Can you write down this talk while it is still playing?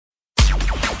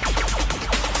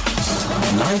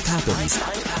Life Happens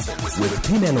with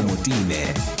Phemelo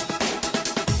Motine.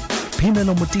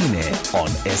 Phemelo Motine on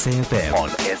SAFM.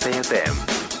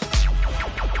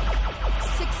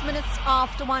 6 minutes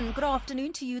after 1. Good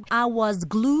afternoon to you. I was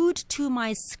glued to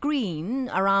my screen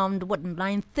around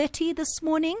 9:30 this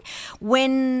morning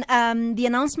when the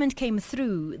announcement came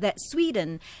through that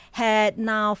Sweden had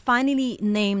now finally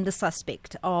named the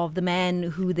suspect of the man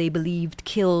who they believed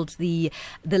killed the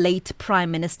late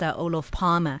Prime Minister Olof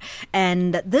Palme.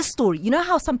 And this story, you know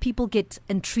how some people get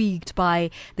intrigued by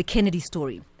the Kennedy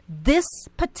story? This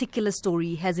particular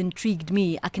story has intrigued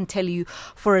me, I can tell you,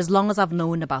 for as long as I've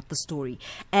known about the story.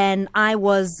 And I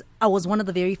was one of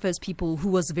the very first people who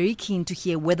was very keen to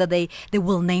hear whether they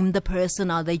will name the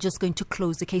person, or are they just going to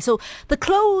close the case. So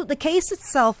the case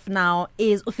itself now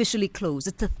is officially closed.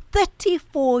 It's a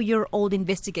 34-year-old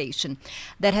investigation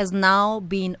that has now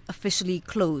been officially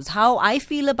closed. How I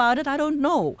feel about it, I don't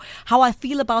know. How I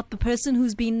feel about the person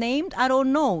who's been named, I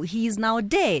don't know. He is now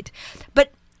dead.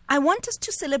 But I want us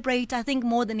to celebrate, I think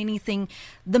more than anything,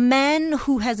 the man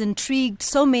who has intrigued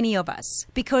so many of us,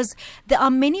 because there are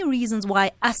many reasons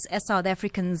why us as South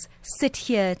Africans sit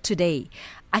here today.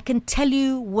 I can tell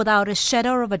you without a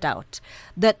shadow of a doubt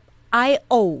that I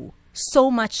owe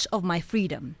so much of my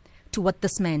freedom to what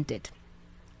this man did.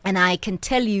 And I can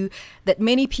tell you that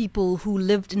many people who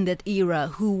lived in that era,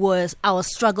 who was our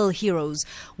struggle heroes,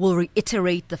 will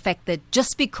reiterate the fact that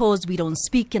just because we don't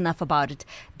speak enough about it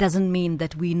doesn't mean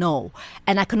that we know.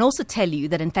 And I can also tell you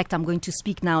that, in fact, I'm going to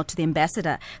speak now to the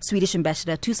ambassador, Swedish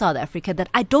ambassador to South Africa, that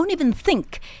I don't even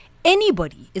think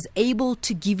anybody is able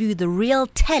to give you the real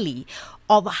tally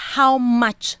of how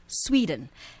much Sweden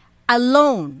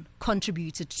alone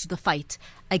contributed to the fight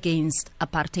against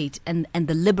apartheid and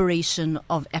the liberation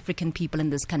of African people in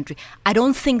this country. I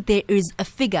don't think there is a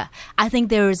figure. I think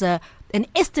there is an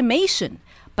estimation,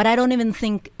 but I don't even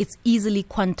think it's easily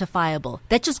quantifiable.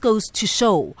 That just goes to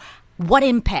show what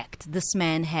impact this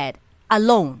man had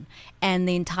alone and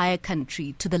the entire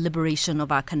country to the liberation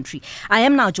of our country. I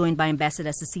am now joined by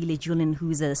Ambassador CECELIA JULIN, who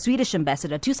is a Swedish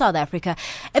ambassador to South Africa.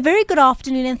 A very good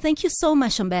afternoon, and thank you so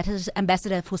much,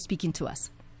 Ambassador, for speaking to us.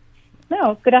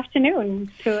 No, good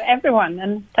afternoon to everyone,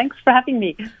 and thanks for having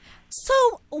me. So,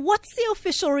 what's the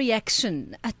official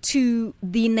reaction to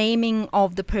the naming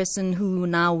of the person who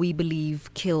now we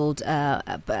believe killed? I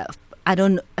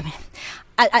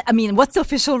mean, what's the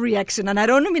official reaction? And I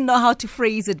don't even know how to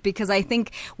phrase it, because I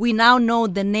think we now know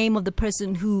the name of the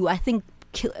person who I think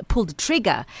pulled the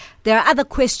trigger. There are other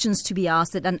questions to be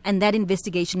asked, and that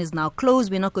investigation is now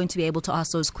closed. We're not going to be able to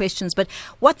ask those questions. But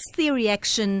what's the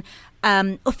reaction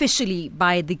officially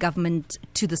by the government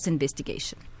to this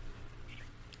investigation?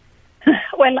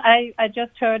 Well, I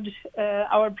just heard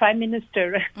our Prime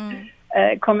Minister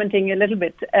commenting a little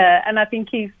bit, and I think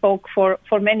he spoke for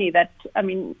many that, I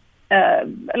mean,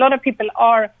 a lot of people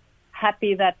are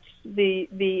happy that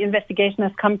the investigation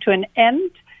has come to an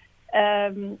end.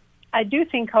 I do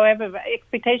think, however,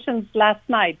 expectations last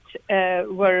night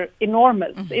were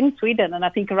enormous in Sweden, and I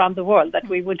think around the world, that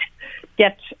we would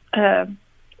get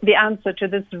the answer to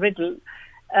this riddle.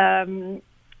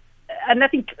 And I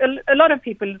think a lot of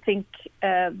people think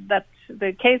that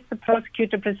the case the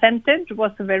prosecutor presented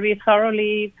was very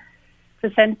thoroughly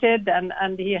presented,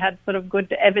 and he had sort of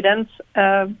good evidence.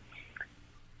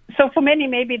 So for many,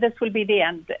 maybe this will be the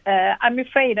end. I'm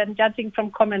afraid, and judging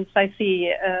from comments I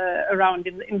see around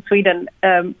in Sweden,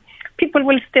 people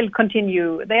will still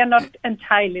continue. They are not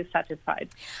entirely satisfied.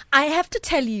 I have to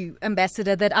tell you,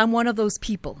 Ambassador, that I'm one of those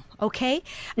people, okay?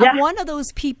 Yeah. I'm one of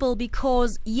those people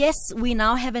because, yes, we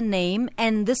now have a name,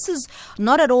 and this is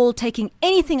not at all taking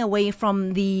anything away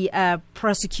from the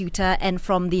prosecutor and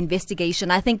from the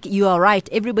investigation. I think you are right.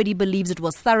 Everybody believes it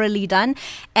was thoroughly done,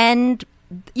 and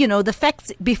you know, the facts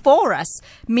before us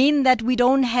mean that we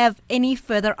don't have any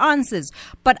further answers.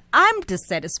 But I'm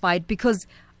dissatisfied because,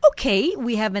 okay,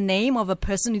 we have a name of a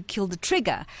person who killed the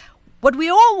trigger. What we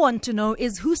all want to know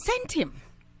is who sent him.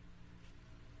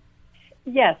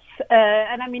 Yes,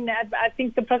 and I mean, I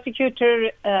think the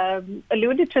prosecutor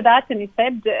alluded to that, and he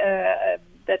said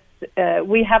that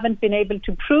we haven't been able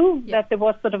to prove that there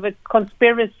was sort of a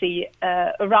conspiracy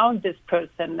around this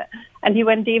person. And he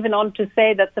went even on to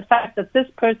say that the fact that this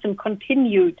person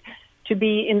continued to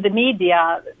be in the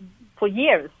media for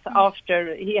years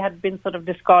after he had been sort of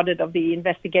discarded of the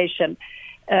investigation,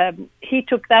 he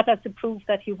took that as a proof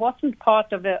that he wasn't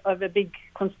part of a big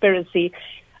conspiracy,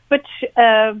 but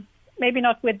maybe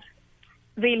not with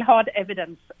real hard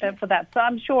evidence for that. So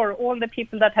I'm sure all the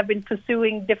people that have been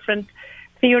pursuing different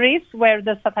theories, where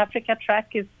the South Africa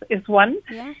track is one,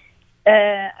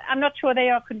 I'm not sure they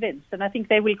are convinced, and I think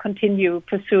they will continue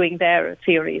pursuing their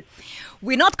theories.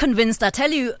 We're not convinced. I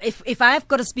tell you, if I've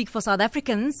got to speak for South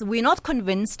Africans, we're not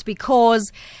convinced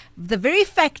because the very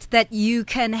fact that you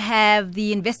can have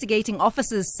the investigating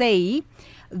officers say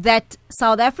that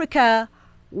South Africa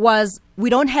we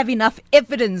don't have enough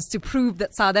evidence to prove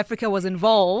that South Africa was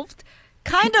involved,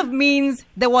 kind of means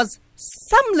there was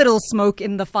some little smoke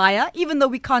in the fire, even though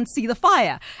we can't see the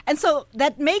fire. And so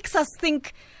that makes us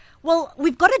think, well,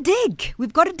 we've got to dig.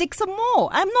 We've got to dig some more.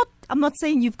 I'm not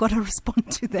saying you've got to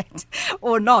respond to that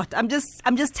or not. I'm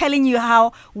just telling you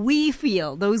how we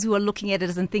feel, those who are looking at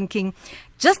it and thinking,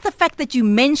 just the fact that you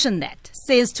mentioned that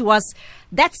says to us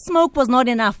that smoke was not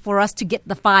enough for us to get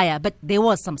the fire, but there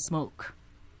was some smoke.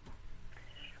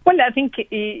 Well, I think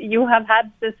you have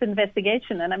had this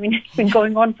investigation, and I mean, it's been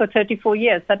going on for 34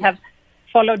 years that have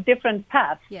followed different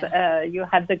paths. Yeah. You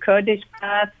had the Kurdish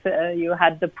path, you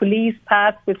had the police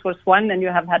path, which was one, and you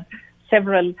have had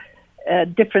several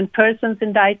different persons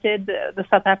indicted, the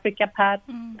South Africa path,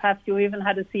 you even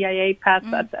had a CIA path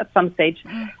at some stage.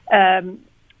 And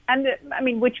I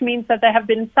mean, which means that there have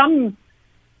been some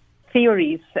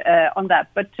theories on that.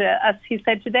 But as he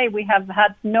said today, we have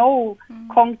had no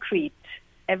concrete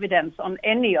evidence on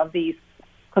any of these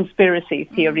conspiracy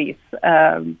theories,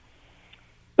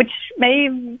 which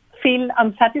may feel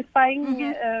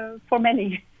unsatisfying for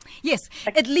many. Yes,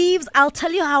 it leaves, I'll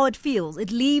tell you how it feels.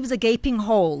 It leaves a gaping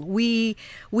hole. We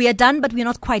are done, but we're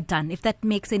not quite done, if that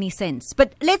makes any sense.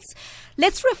 But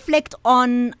let's reflect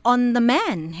on the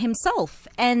man himself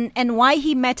and why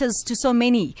he matters to so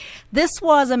many. This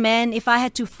was a man, if I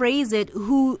had to phrase it,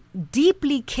 who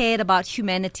deeply cared about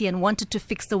humanity and wanted to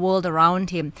fix the world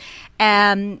around him.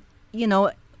 You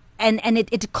know, and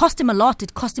it cost him a lot.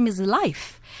 It cost him his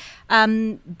life.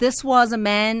 This was a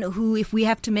man who, if we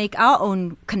have to make our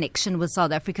own connection with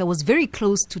South Africa, was very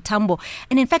close to Tambo.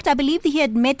 And in fact, I believe that he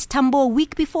had met Tambo a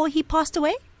week before he passed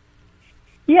away.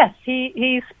 Yes,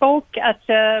 he spoke at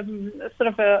sort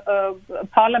of a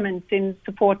parliament in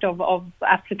support of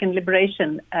African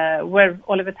liberation, where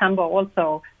Oliver Tambo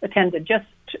also attended just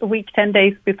a week, 10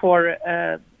 days before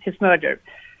his murder.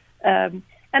 And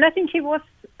I think he was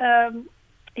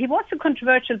a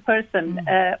controversial person,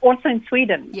 also in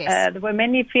Sweden. Yes. There were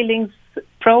many feelings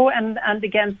pro and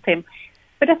against him.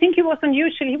 But I think he was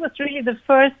unusual. He was really the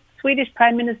first Swedish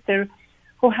prime minister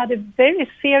who had a very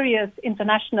serious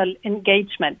international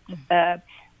engagement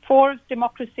for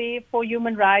democracy, for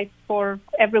human rights, for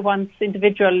everyone's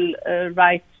individual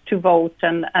right to vote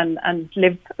and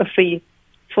live a free,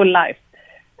 full life.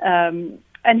 And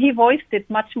he voiced it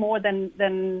much more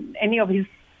than any of his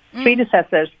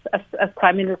predecessors as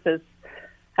prime ministers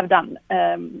have done.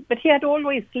 But he had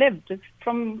always lived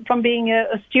from being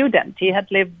a student. He had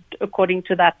lived according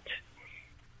to that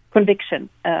conviction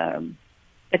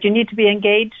that you need to be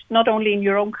engaged not only in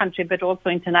your own country but also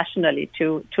internationally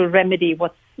to remedy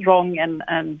what's wrong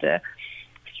and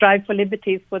strive for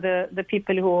liberties for the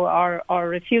people who are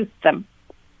refused them.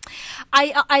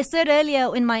 I said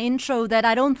earlier in my intro that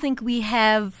I don't think we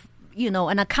have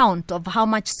an account of how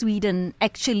much Sweden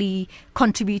actually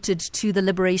contributed to the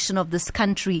liberation of this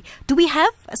country. Do we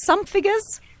have some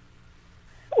figures?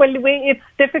 Well, it's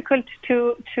difficult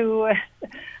to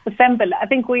assemble. I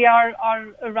think we are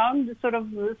around sort of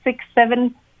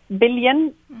 6-7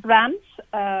 billion rands.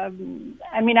 I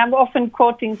mean, I'm often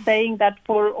quoting saying that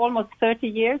for almost 30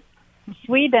 years,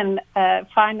 Sweden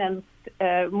financed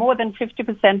more than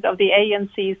 50% of the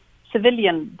ANC's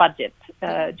civilian budget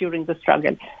during the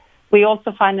struggle. We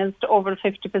also financed over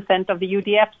 50% of the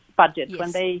UDF's budget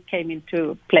when they came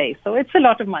into play. So it's a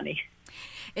lot of money.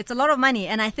 It's a lot of money,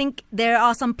 and I think there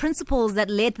are some principles that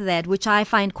led to that, which I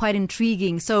find quite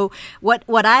intriguing. So what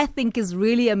I think is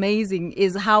really amazing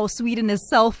is how Sweden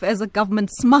itself, as a government,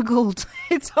 smuggled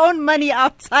its own money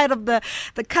outside of the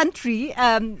country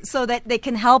so that they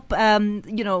can help,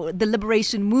 the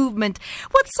liberation movement.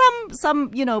 With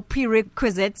some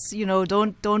prerequisites,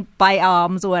 don't buy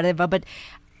arms or whatever, but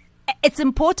it's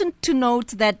important to note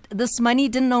that this money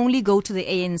didn't only go to the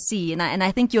ANC, and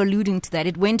I think you're alluding to that.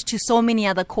 It went to so many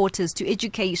other quarters, to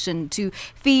education, to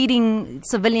feeding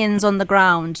civilians on the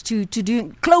ground, to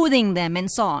clothing them,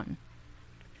 and so on.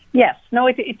 Yes, no,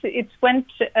 it went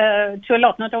to a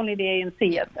lot, not only the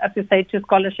ANC, as you say, to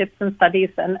scholarships and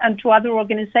studies, and to other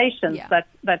organizations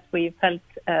that we felt.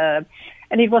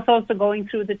 And it was also going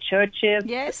through the churches,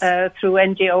 through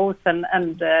NGOs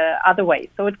and other ways.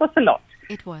 So it was a lot.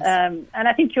 It was. And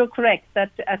I think you're correct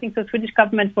that I think the Swedish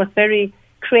government was very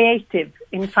creative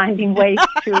in finding ways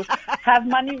to have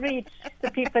money reach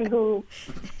the people who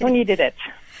needed it.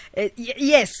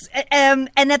 Yes, and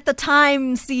at the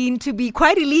time seemed to be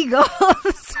quite illegal.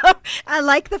 So I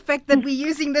like the fact that we're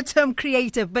using the term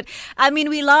creative. But I mean,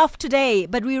 we laugh today,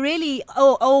 but we really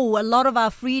owe a lot of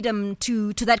our freedom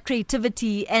to that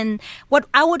creativity and what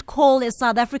I would call as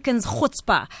South Africans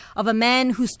chutzpah of a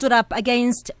man who stood up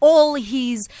against all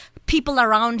his people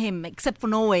around him, except for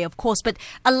Norway, of course, but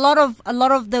a lot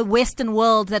of the Western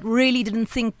world that really didn't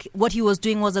think what he was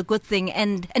doing was a good thing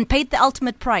and paid the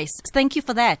ultimate price. Thank you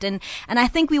for that. And I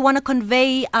think we want to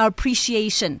convey our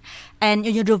appreciation and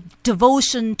your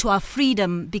devotion to our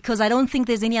freedom, because I don't think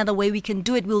there's any other way we can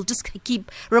do it. We'll just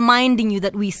keep reminding you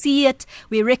that we see it,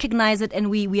 we recognize it, and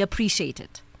we appreciate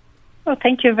it. Oh,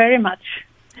 thank you very much.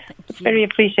 It's very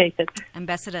appreciated.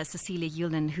 Ambassador CECELIA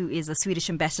JULIN, who is a Swedish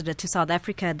ambassador to South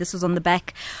Africa. This was on the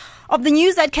back of the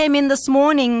news that came in this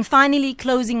morning, finally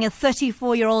closing a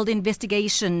 34-year-old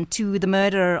investigation to the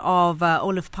murder of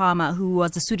Olof Palme, who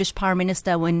was the Swedish Prime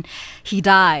Minister when he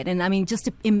died. And I mean,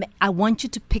 I want you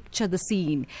to picture the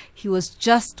scene. He was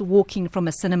just walking from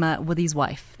a cinema with his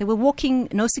wife. They were walking,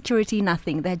 no security,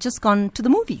 nothing. They had just gone to the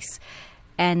movies.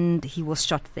 And he was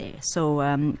shot there. So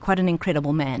quite an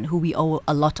incredible man who we owe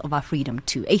a lot of our freedom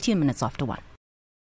to. 18 minutes after 1.